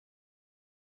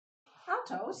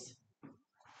altos.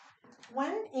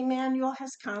 When Emmanuel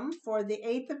has come for the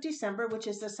 8th of December, which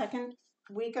is the second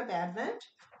week of Advent,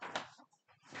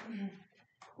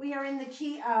 we are in the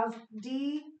key of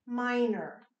D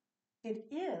minor. It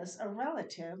is a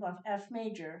relative of F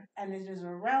major, and it is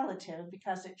a relative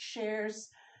because it shares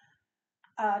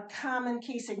a common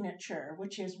key signature,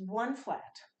 which is 1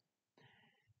 flat.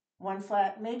 1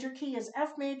 flat major key is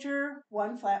F major,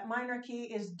 1 flat minor key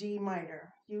is D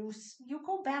minor. You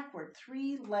go backward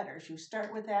 3 letters. You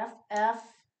start with F, F,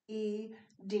 E,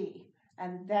 D,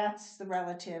 and that's the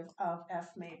relative of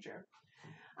F major.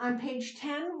 On page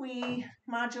 10, we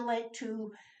modulate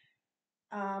to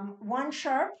 1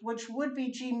 sharp, which would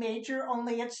be G major,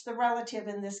 only it's the relative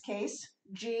in this case.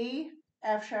 G,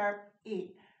 F sharp,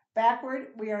 E. Backward,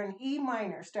 we are in E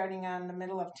minor, starting on the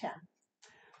middle of 10.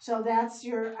 So that's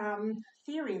your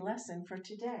theory lesson for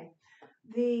today.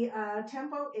 The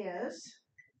tempo is,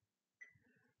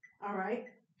 all right,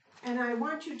 and I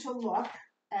want you to look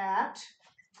at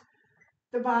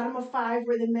the bottom of 5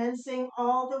 where the men sing,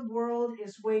 all the world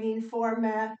is waiting for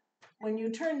me. When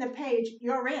you turn the page,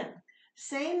 you're in.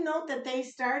 Same note that they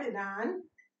started on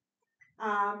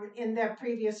in their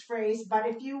previous phrase, but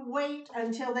if you wait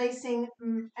until they sing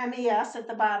MES at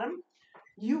the bottom,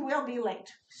 you will be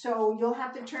late. So you'll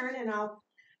have to turn, and I'll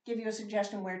give you a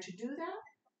suggestion where to do that.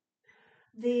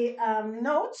 The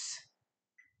notes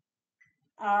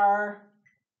are,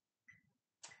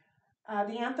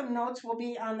 the anthem notes will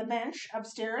be on the bench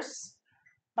upstairs,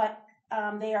 but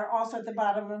they are also at the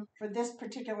bottom for this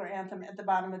particular anthem at the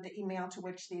bottom of the email to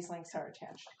which these links are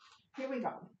attached. Here we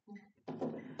go.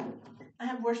 I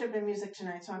have worship and music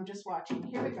tonight, so I'm just watching.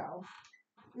 Here we go.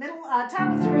 Middle,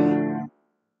 top of 3.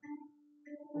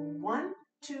 1,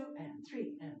 2, and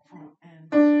 3, and 4,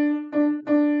 and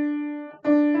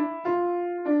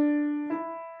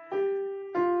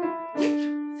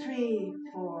 3,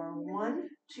 4, 1,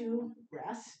 2,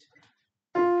 rest.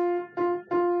 1,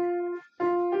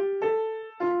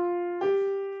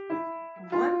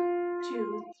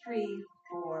 2, 3,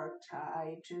 4,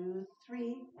 tie, 2,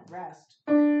 3, rest.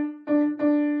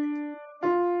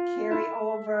 Carry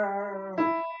over.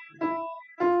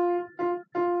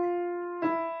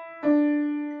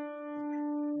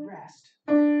 Rest.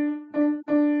 1,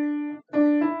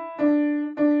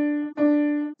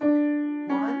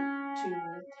 2,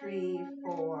 3,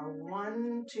 4,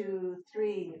 1, 2,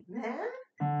 3. Men,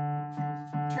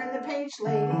 turn the page,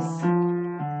 ladies.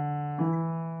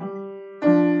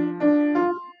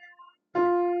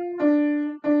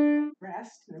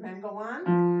 Rest. The men go on.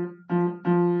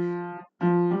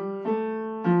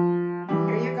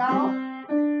 Here you go.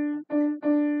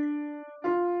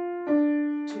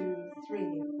 2, 3.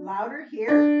 Louder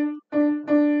here.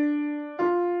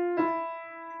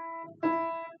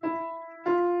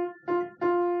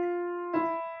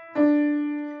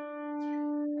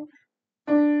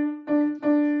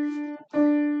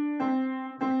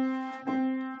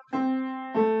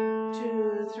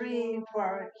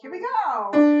 Here we go.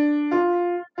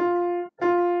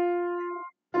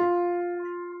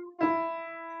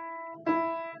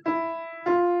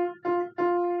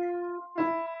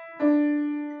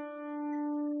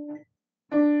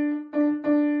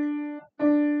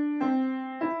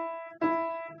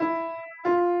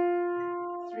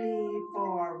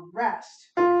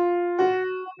 Rest.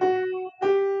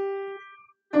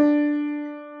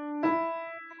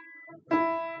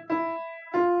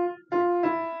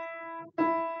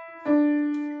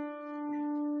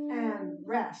 And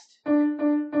rest.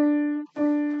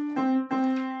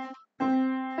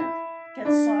 Get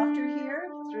softer here.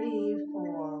 3,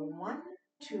 4, 1,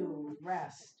 2,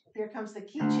 rest. Here comes the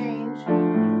key change.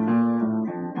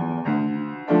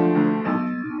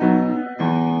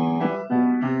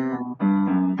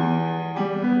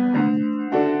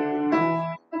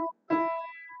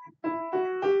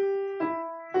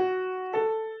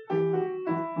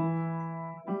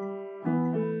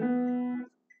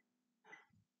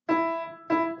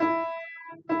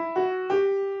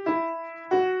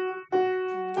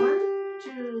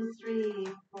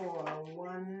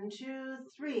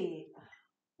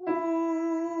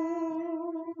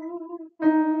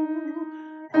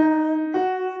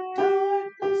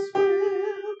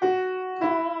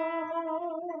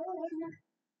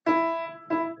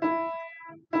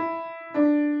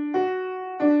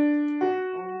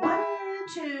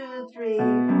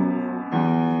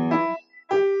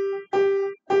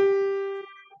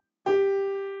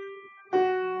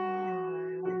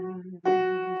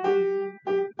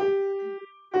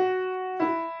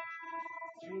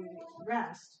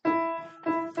 Rest. 1,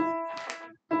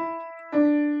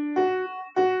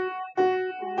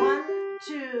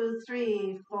 2,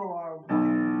 3, 4.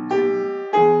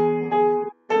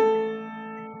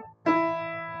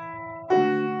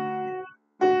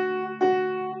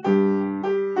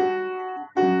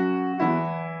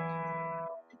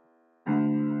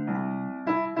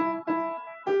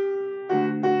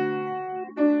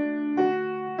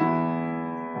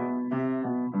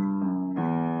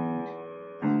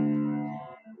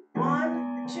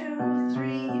 1, 2,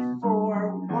 3,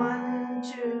 4. 1,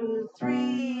 2,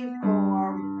 3,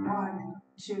 4. 1,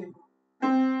 2.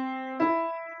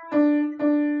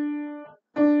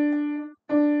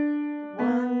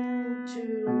 1, 2,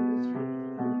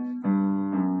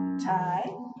 3. Tie.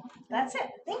 That's it.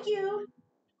 Thank you.